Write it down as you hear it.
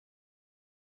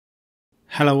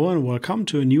Hello and welcome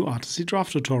to a new Articy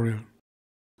Draft tutorial.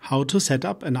 How to set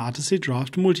up an Articy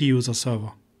Draft multi-user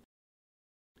server.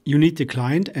 You need the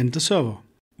client and the server,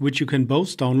 which you can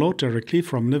both download directly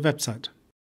from the website.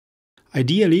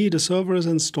 Ideally, the server is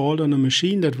installed on a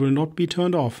machine that will not be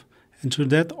turned off, and to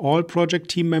that all project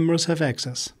team members have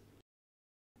access.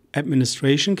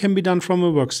 Administration can be done from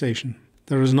a workstation.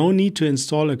 There is no need to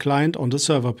install a client on the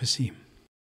server PC.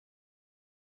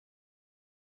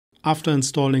 After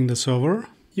installing the server,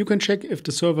 you can check if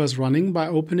the server is running by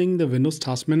opening the Windows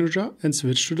Task Manager and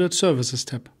switch to the Services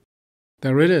tab.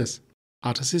 There it is,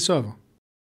 Articy Server.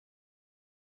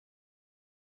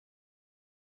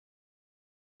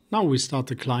 Now we start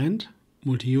the client,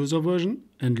 multi-user version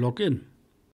and log in.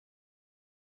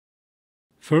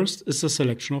 First is the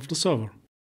selection of the server.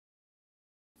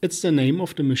 It's the name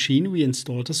of the machine we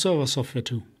installed the server software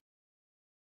to.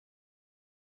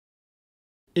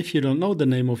 If you don't know the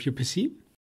name of your PC,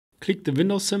 click the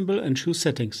Windows symbol and choose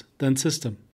Settings, then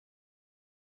System.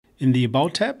 In the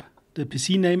About tab, the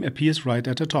PC name appears right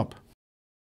at the top.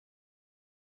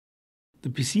 The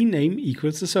PC name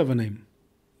equals the server name.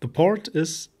 The port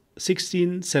is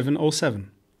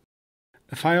 16707.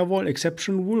 A firewall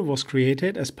exception rule was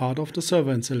created as part of the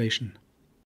server installation.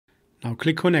 Now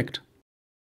click Connect.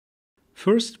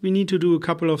 First, we need to do a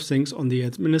couple of things on the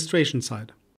administration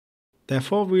side.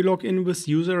 Therefore, we log in with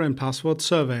user and password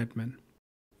server admin.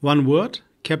 One word,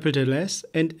 capital S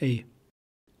and A.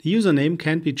 The username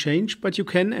can't be changed, but you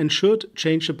can and should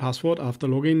change the password after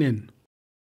logging in.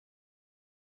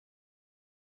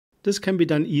 This can be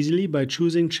done easily by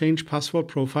choosing Change Password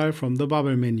Profile from the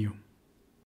bubble menu.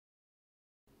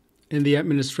 In the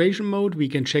administration mode, we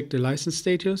can check the license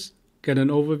status, get an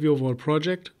overview of all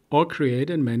project, or create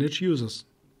and manage users.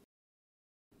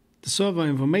 The Server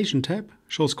Information tab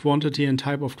shows quantity and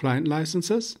type of client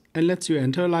licenses and lets you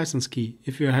enter a license key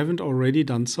if you haven't already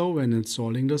done so when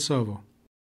installing the server.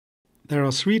 There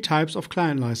are three types of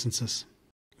client licenses: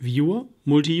 Viewer,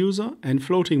 Multi-User and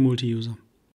Floating Multi-User.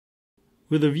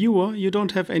 With a viewer, you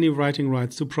don't have any writing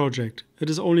rights to project. It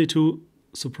is only to,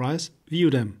 surprise, view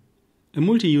them. A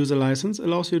multi-user license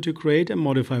allows you to create and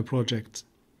modify projects.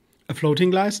 A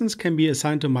floating license can be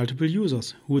assigned to multiple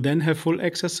users, who then have full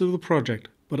access to the project,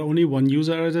 but only one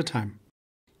user at a time.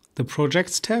 The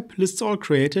Projects tab lists all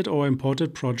created or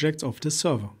imported projects of this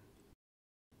server.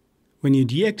 When you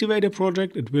deactivate a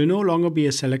project, it will no longer be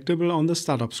selectable on the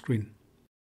startup screen.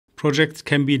 Projects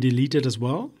can be deleted as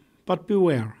well, but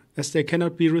beware, as they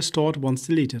cannot be restored once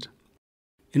deleted.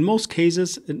 In most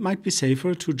cases, it might be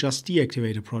safer to just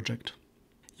deactivate a project.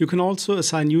 You can also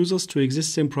assign users to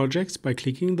existing projects by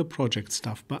clicking the Project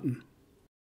Stuff button.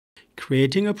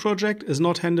 Creating a project is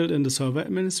not handled in the server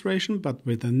administration, but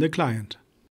within the client.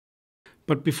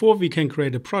 But before we can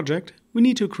create a project, we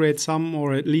need to create some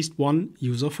or at least one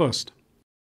user first.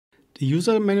 The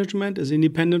user management is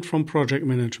independent from project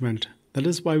management. That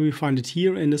is why we find it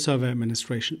here in the server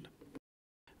administration.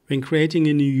 When creating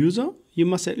a new user, you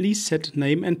must at least set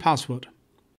name and password.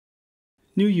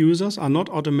 New users are not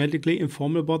automatically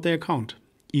informed about their account,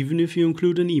 even if you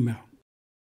include an email.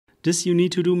 This you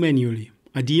need to do manually.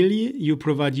 Ideally, you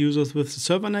provide users with the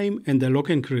server name and their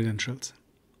login credentials.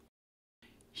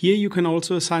 Here you can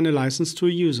also assign a license to a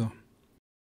user.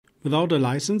 Without a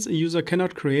license, a user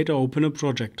cannot create or open a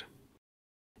project.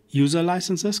 User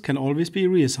licenses can always be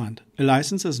reassigned. A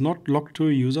license is not locked to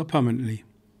a user permanently.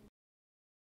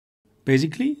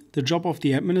 Basically, the job of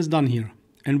the admin is done here,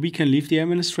 and we can leave the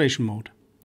administration mode.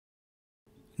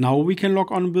 Now we can log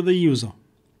on with the user.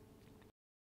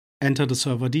 Enter the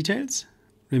server details.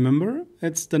 Remember,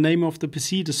 it's the name of the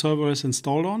PC the server is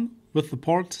installed on with the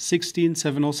port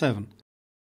 16707.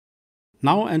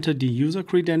 Now enter the user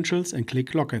credentials and click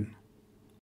Login.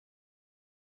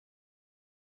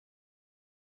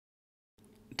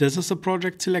 This is the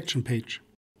project selection page.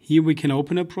 Here we can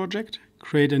open a project,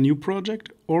 create a new project,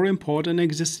 or import an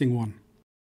existing one.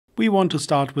 We want to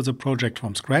start with a project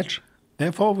from scratch,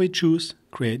 therefore we choose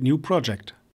Create New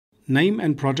Project. Name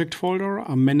and project folder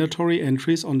are mandatory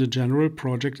entries on the general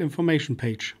project information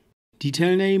page.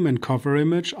 Detail name and cover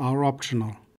image are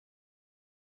optional.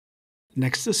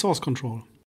 Next is source control.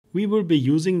 We will be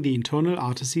using the internal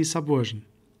Articy subversion.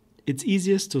 It's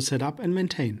easiest to set up and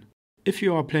maintain. If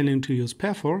you are planning to use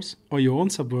Perforce or your own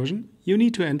subversion, you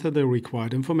need to enter the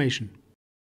required information.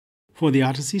 For the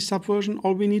Articy subversion,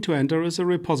 all we need to enter is a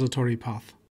repository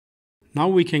path. Now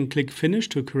we can click Finish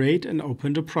to create and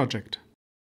open the project.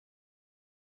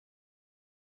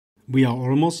 We are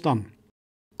almost done.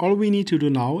 All we need to do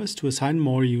now is to assign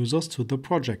more users to the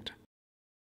project.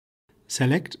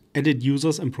 Select Edit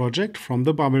Users and Project from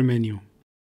the bubble menu.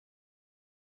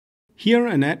 Here,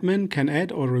 an admin can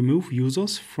add or remove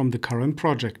users from the current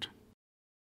project.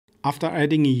 After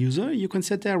adding a user, you can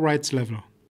set their rights level.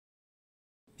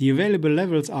 The available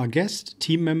levels are guest,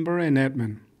 team member, and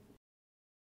admin.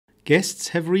 Guests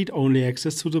have read-only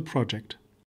access to the project.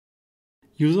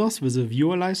 Users with a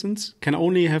viewer license can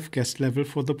only have guest level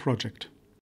for the project.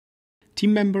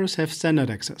 Team members have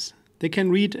standard access. They can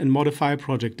read and modify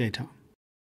project data.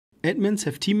 Admins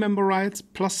have team member rights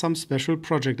plus some special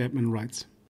project admin rights.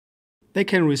 They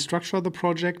can restructure the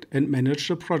project and manage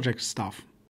the project staff.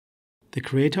 The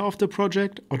creator of the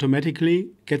project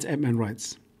automatically gets admin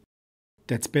rights.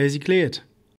 That's basically it.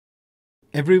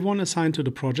 Everyone assigned to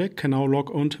the project can now log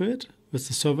onto it with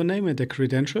the server name and their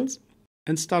credentials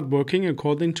and start working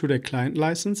according to their client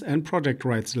license and project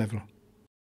rights level.